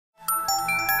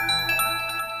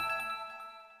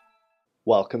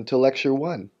Welcome to Lecture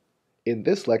 1. In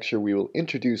this lecture, we will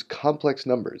introduce complex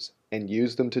numbers and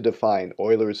use them to define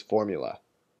Euler's formula.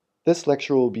 This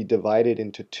lecture will be divided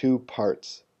into two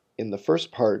parts. In the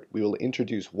first part, we will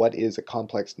introduce what is a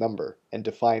complex number and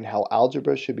define how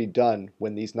algebra should be done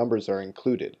when these numbers are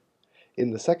included. In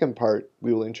the second part,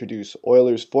 we will introduce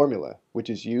Euler's formula,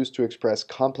 which is used to express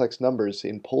complex numbers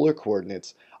in polar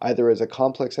coordinates either as a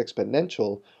complex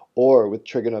exponential or with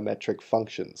trigonometric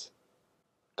functions.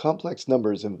 Complex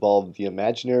numbers involve the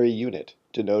imaginary unit,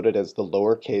 denoted as the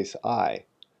lowercase I,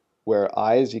 where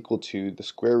I is equal to the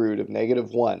square root of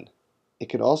 -1. It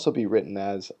can also be written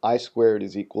as I squared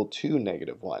is equal to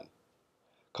 -1.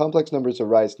 Complex numbers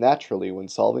arise naturally when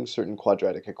solving certain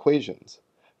quadratic equations.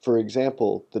 For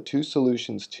example, the two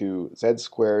solutions to z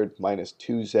squared minus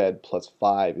 2z plus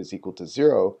 5 is equal to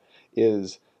 0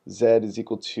 is z is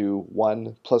equal to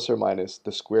 1 plus or minus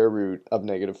the square root of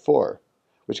 -4.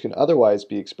 Which can otherwise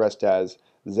be expressed as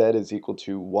z is equal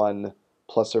to 1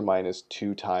 plus or minus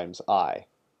 2 times I.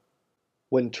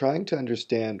 When trying to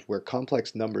understand where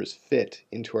complex numbers fit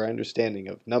into our understanding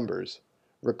of numbers,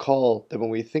 recall that when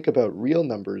we think about real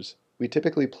numbers, we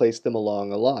typically place them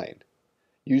along a line.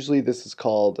 Usually this is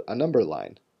called a number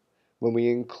line. When we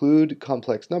include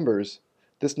complex numbers,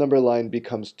 this number line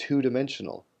becomes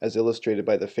two-dimensional, as illustrated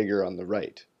by the figure on the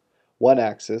right. One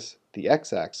axis, the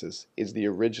x-axis, is the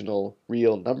original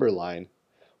real number line,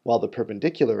 while the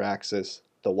perpendicular axis,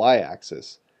 the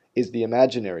y-axis, is the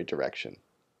imaginary direction.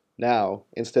 Now,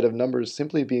 instead of numbers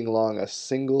simply being along a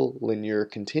single linear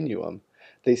continuum,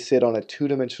 they sit on a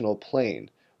two-dimensional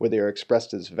plane where they are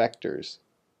expressed as vectors.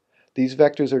 These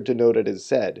vectors are denoted as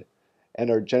z, and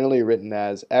are generally written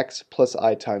as x plus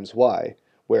I times y,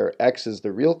 where x is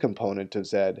the real component of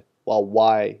z, while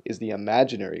y is the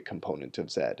imaginary component of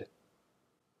z.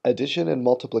 Addition and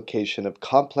multiplication of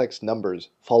complex numbers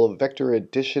follow vector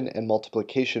addition and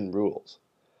multiplication rules.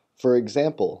 For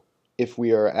example, if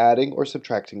we are adding or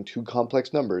subtracting two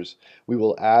complex numbers, we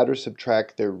will add or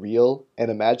subtract their real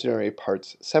and imaginary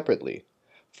parts separately.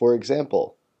 For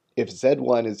example, if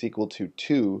z1 is equal to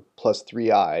 2 plus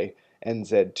 3i and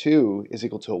z2 is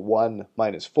equal to 1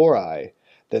 minus 4i,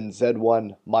 then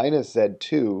z1 minus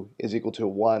z2 is equal to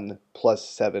 1 plus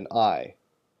 7i.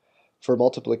 For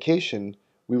multiplication,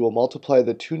 we will multiply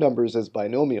the two numbers as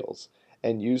binomials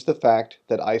and use the fact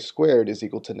that I squared is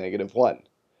equal to -1.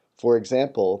 For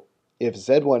example, if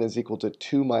z1 is equal to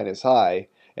 2 minus I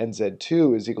and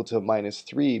z2 is equal to minus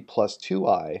 3 plus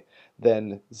 2i,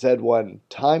 then z1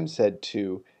 times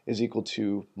z2 is equal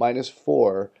to minus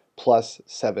 4 plus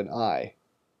 7i.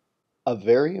 A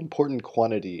very important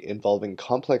quantity involving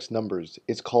complex numbers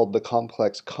is called the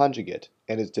complex conjugate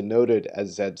and is denoted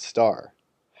as z star.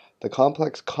 The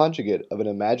complex conjugate of an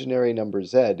imaginary number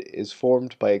z is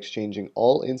formed by exchanging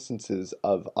all instances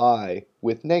of I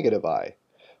with -I.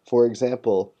 For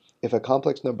example, if a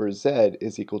complex number z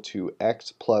is equal to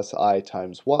x plus I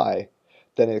times y,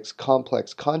 then its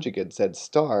complex conjugate z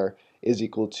star is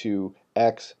equal to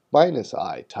x minus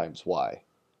I times y.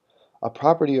 A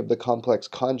property of the complex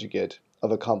conjugate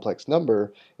of a complex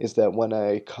number is that when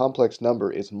a complex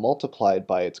number is multiplied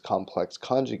by its complex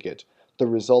conjugate, the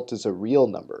result is a real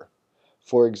number.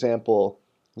 For example,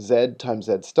 z times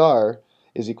z star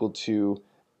is equal to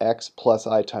x plus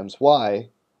I times y,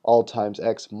 all times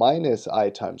x minus I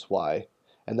times y,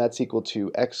 and that's equal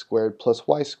to x squared plus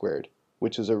y squared,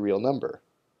 which is a real number.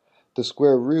 The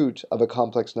square root of a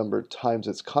complex number times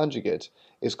its conjugate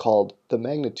is called the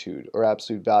magnitude or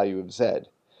absolute value of z,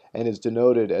 and is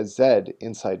denoted as z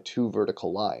inside two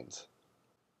vertical lines.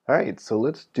 Alright, so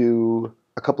let's do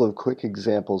a couple of quick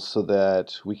examples so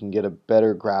that we can get a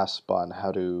better grasp on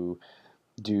how to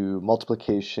do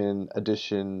multiplication,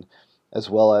 addition, as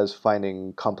well as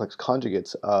finding complex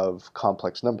conjugates of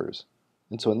complex numbers.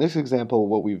 And so in this example,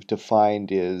 what we've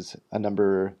defined is a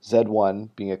number z1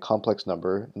 being a complex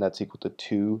number, and that's equal to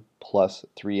 2 plus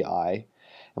 3i.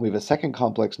 And we have a second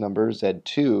complex number,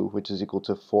 z2, which is equal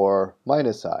to 4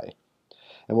 minus I.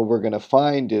 And what we're going to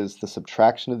find is the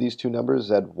subtraction of these two numbers,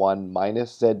 z1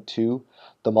 minus z2,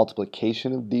 the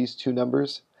multiplication of these two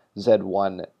numbers,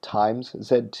 z1 times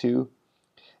z2,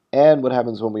 and what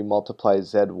happens when we multiply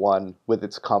z1 with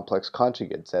its complex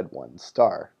conjugate, z1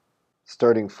 star.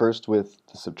 Starting first with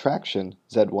the subtraction,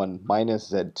 z1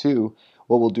 minus z2,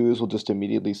 what we'll do is we'll just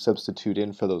immediately substitute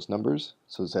in for those numbers.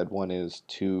 So z1 is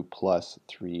 2 plus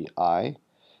 3i,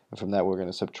 and from that we're going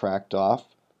to subtract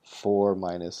off 4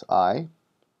 minus I.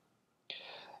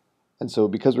 And so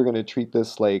because we're going to treat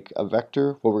this like a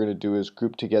vector, what we're going to do is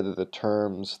group together the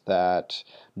terms that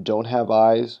don't have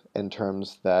i's and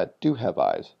terms that do have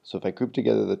i's. So if I group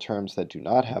together the terms that do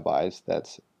not have i's,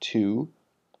 that's 2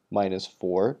 minus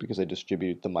 4 because I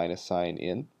distribute the minus sign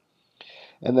in.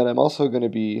 And then I'm also going to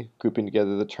be grouping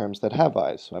together the terms that have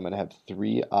I. So I'm going to have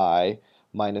 3I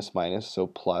minus minus, so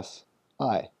plus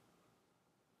I.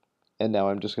 And now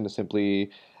I'm just going to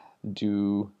simply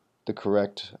do the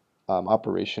correct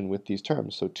operation with these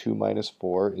terms. So 2 minus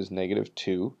 4 is negative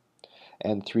 2,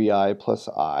 and 3I plus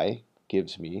I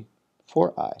gives me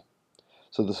 4I.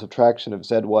 So the subtraction of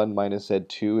Z1 minus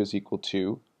Z2 is equal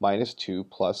to minus 2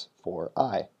 plus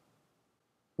 4I.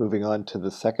 Moving on to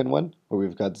the second one, where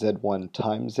we've got Z1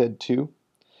 times Z2.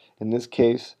 In this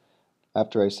case,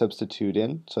 after I substitute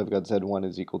in, so I've got Z1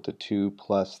 is equal to 2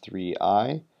 plus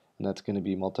 3I, and that's going to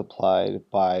be multiplied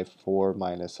by 4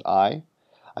 minus I.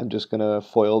 I'm just going to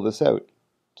FOIL this out.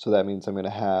 So that means I'm going to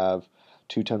have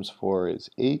 2 times 4 is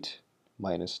 8,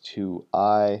 minus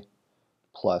 2I,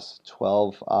 plus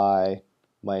 12I,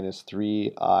 minus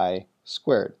 3I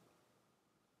squared.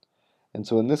 And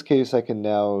so in this case, I can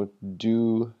now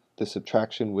do the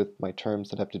subtraction with my terms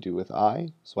that have to do with I.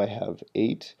 So I have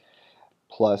 8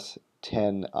 plus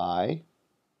 10I.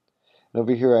 And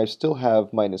over here I still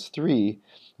have minus 3,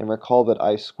 and recall that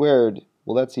I squared,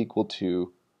 well, that's equal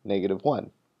to negative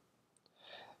 1.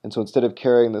 And so instead of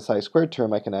carrying this I squared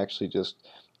term, I can actually just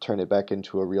turn it back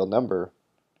into a real number.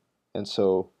 And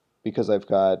so because I've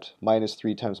got minus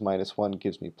 3 times minus 1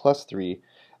 gives me plus 3,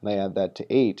 and I add that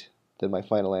to 8, then my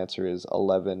final answer is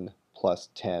 11 plus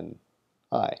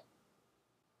 10I.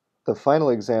 The final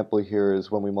example here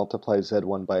is when we multiply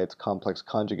Z1 by its complex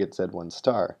conjugate Z1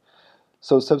 star.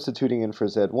 So substituting in for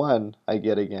Z1, I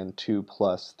get again 2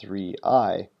 plus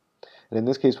 3I. And in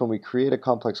this case, when we create a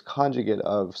complex conjugate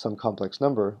of some complex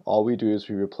number, all we do is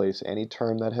we replace any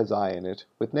term that has I in it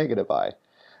with negative I.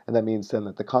 And that means then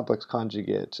that the complex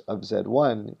conjugate of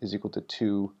Z1 is equal to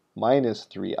 2 minus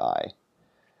 3I.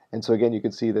 And so again, you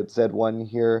can see that Z1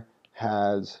 here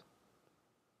has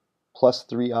plus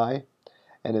 3I,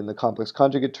 and in the complex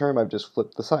conjugate term, I've just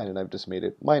flipped the sign and I've just made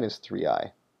it minus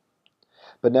 3I.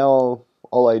 But now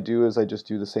all I do is I just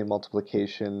do the same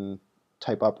multiplication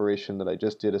type operation that I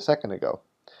just did a second ago.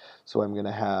 So I'm going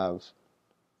to have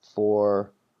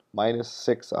 4 minus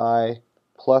 6I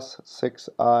plus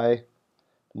 6I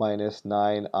minus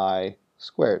 9I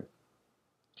squared.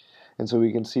 And so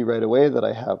we can see right away that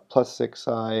I have plus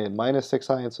 6I and minus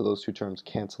 6I, and so those two terms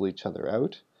cancel each other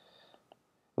out.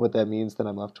 And what that means, then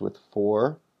I'm left with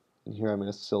 4, and here I'm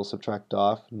going to still subtract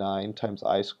off 9 times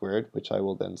I squared, which I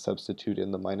will then substitute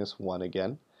in the minus 1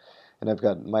 again. And I've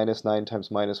got minus 9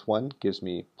 times minus 1 gives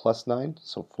me plus 9,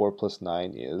 so 4 plus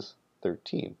 9 is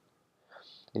 13.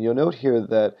 And you'll note here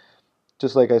that,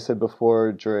 just like I said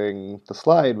before during the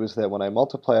slide, was that when I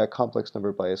multiply a complex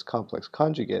number by its complex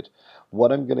conjugate,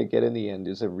 what I'm going to get in the end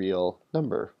is a real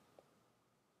number,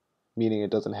 meaning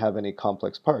it doesn't have any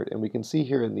complex part. And we can see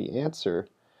here in the answer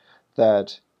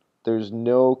that there's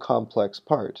no complex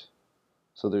part,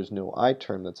 so there's no I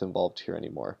term that's involved here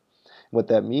anymore. What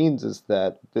that means is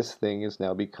that this thing has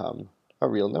now become a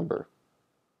real number.